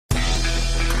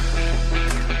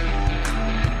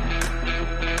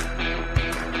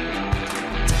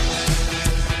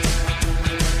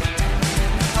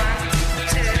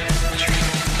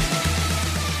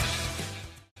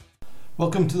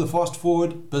Welcome to the Fast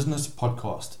Forward Business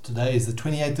Podcast. Today is the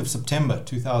 28th of September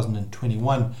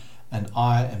 2021 and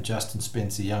I am Justin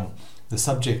Spencer Young. The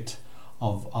subject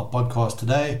of our podcast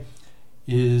today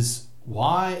is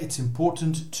why it's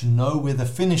important to know where the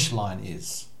finish line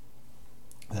is.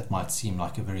 That might seem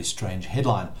like a very strange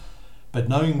headline, but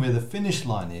knowing where the finish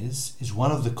line is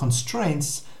one of the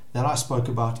constraints that I spoke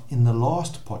about in the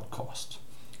last podcast.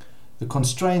 The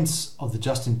constraints of the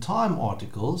just-in-time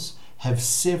articles have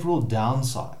several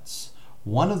downsides.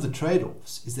 One of the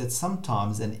trade-offs is that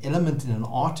sometimes an element in an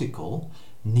article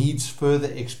needs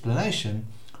further explanation,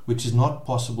 which is not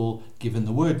possible given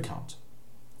the word count.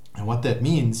 And what that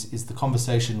means is the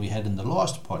conversation we had in the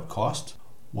last podcast.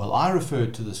 While I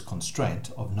referred to this constraint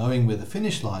of knowing where the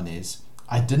finish line is,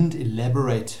 I didn't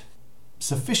elaborate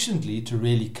sufficiently to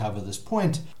really cover this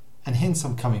point, and hence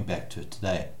I'm coming back to it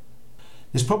today.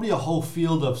 There's probably a whole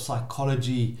field of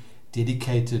psychology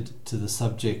dedicated to the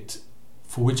subject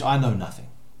for which I know nothing.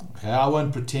 Okay, I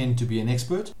won't pretend to be an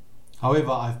expert.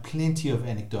 However, I have plenty of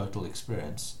anecdotal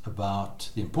experience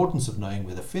about the importance of knowing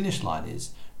where the finish line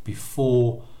is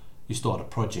before you start a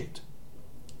project.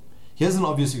 Here's an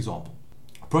obvious example.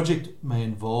 A project may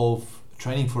involve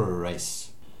training for a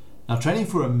race. Now, training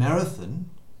for a marathon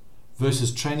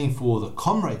versus training for the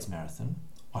Comrades Marathon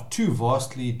are two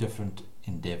vastly different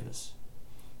endeavors.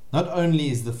 Not only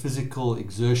is the physical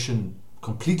exertion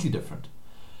completely different,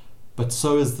 but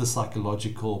so is the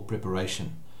psychological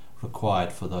preparation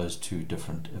required for those two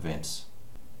different events.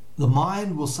 The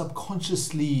mind will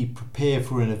subconsciously prepare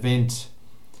for an event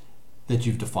that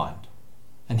you've defined,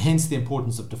 and hence the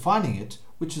importance of defining it,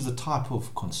 which is a type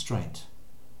of constraint.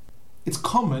 It's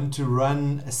common to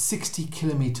run a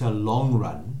 60-kilometer long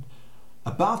run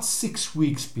about 6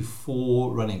 weeks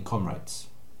before running Comrades.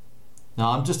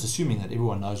 Now, I'm just assuming that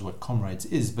everyone knows what Comrades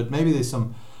is, but maybe there's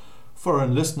some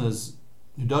foreign listeners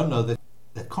who don't know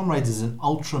that Comrades is an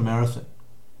ultra marathon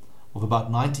of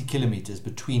about 90 kilometers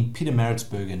between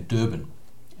Pietermaritzburg and Durban,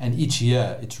 and each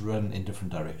year it's run in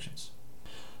different directions.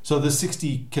 So the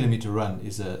 60-kilometer run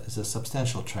is a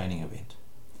substantial training event.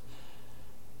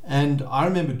 And I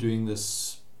remember doing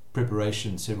this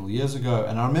preparation several years ago,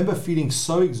 and I remember feeling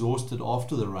so exhausted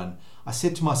after the run. I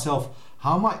said to myself,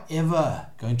 how am I ever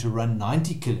going to run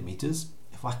 90 kilometers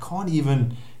if I can't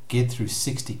even get through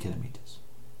 60 kilometers?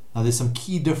 Now, there's some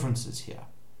key differences here.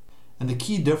 And the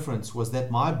key difference was that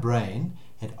my brain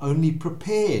had only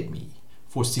prepared me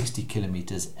for 60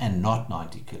 kilometers and not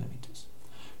 90 kilometers.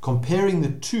 Comparing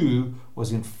the two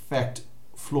was in fact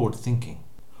flawed thinking.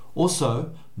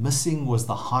 Also, missing was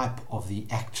the hype of the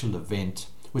actual event,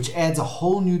 which adds a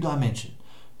whole new dimension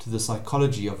to the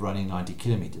psychology of running 90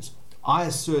 kilometers. I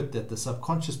assert that the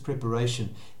subconscious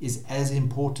preparation is as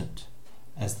important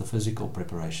as the physical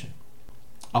preparation.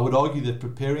 I would argue that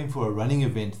preparing for a running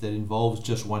event that involves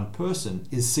just one person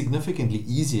is significantly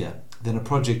easier than a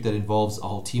project that involves a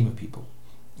whole team of people.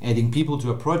 Adding people to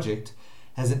a project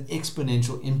has an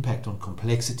exponential impact on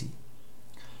complexity.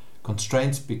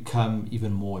 Constraints become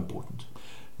even more important.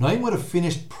 Knowing what a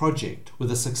finished project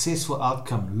with a successful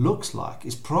outcome looks like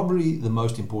is probably the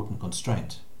most important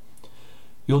constraint.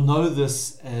 You'll know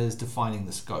this as defining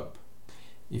the scope.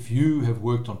 If you have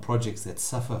worked on projects that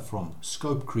suffer from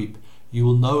scope creep, you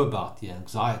will know about the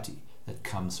anxiety that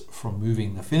comes from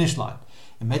moving the finish line.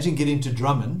 Imagine getting to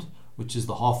Drummond, which is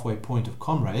the halfway point of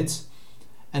Comrades,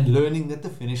 and learning that the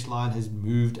finish line has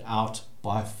moved out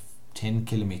by 10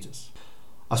 kilometers.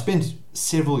 I spent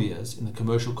several years in the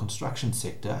commercial construction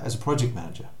sector as a project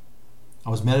manager. I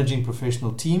was managing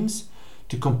professional teams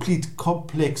to complete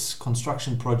complex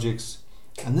construction projects,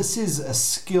 and this is a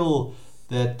skill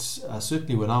that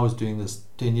certainly when I was doing this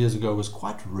 10 years ago was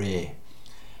quite rare.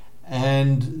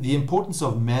 And the importance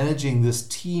of managing this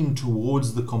team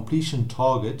towards the completion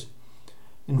target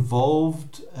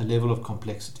involved a level of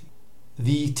complexity.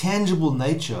 The tangible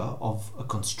nature of a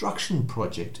construction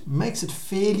project makes it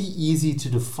fairly easy to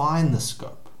define the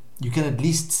scope. You can at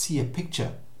least see a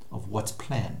picture of what's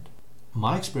planned.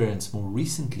 My experience more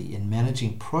recently in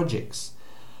managing projects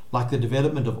like the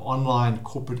development of online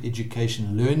corporate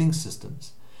education learning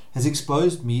systems has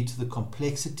exposed me to the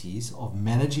complexities of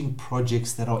managing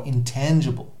projects that are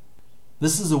intangible.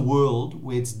 This is a world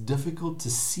where it's difficult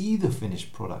to see the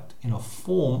finished product in a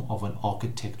form of an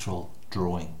architectural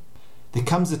drawing. There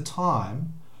comes a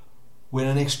time when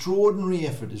an extraordinary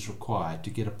effort is required to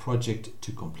get a project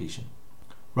to completion.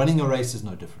 Running a race is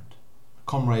no different. A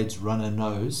Comrades runner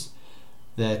knows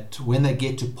that when they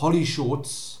get to poly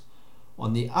shorts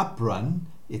on the up run,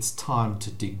 it's time to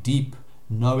dig deep,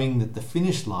 knowing that the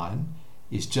finish line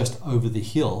is just over the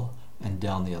hill and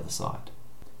down the other side.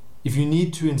 If you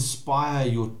need to inspire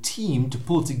your team to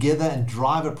pull together and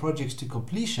drive a project to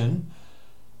completion,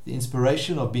 the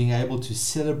inspiration of being able to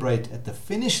celebrate at the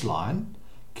finish line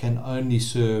can only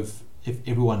serve if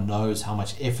everyone knows how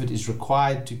much effort is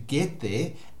required to get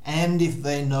there and if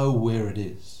they know where it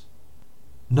is.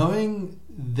 Knowing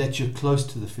that you're close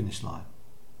to the finish line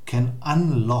can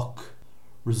unlock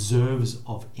reserves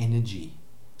of energy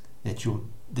that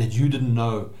you didn't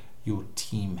know your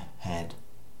team had,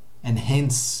 and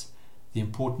hence the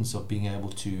importance of being able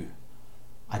to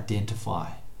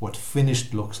identify what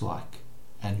finished looks like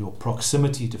and your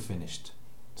proximity to finished,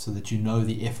 so that you know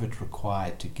the effort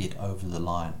required to get over the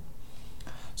line.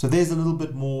 So there's a little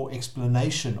bit more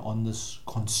explanation on this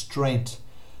constraint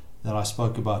that I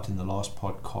spoke about in the last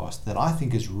podcast that I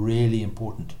think is really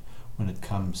important when it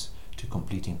comes to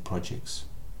completing projects.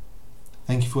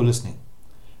 Thank you for listening,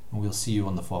 and we'll see you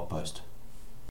on the Far Post.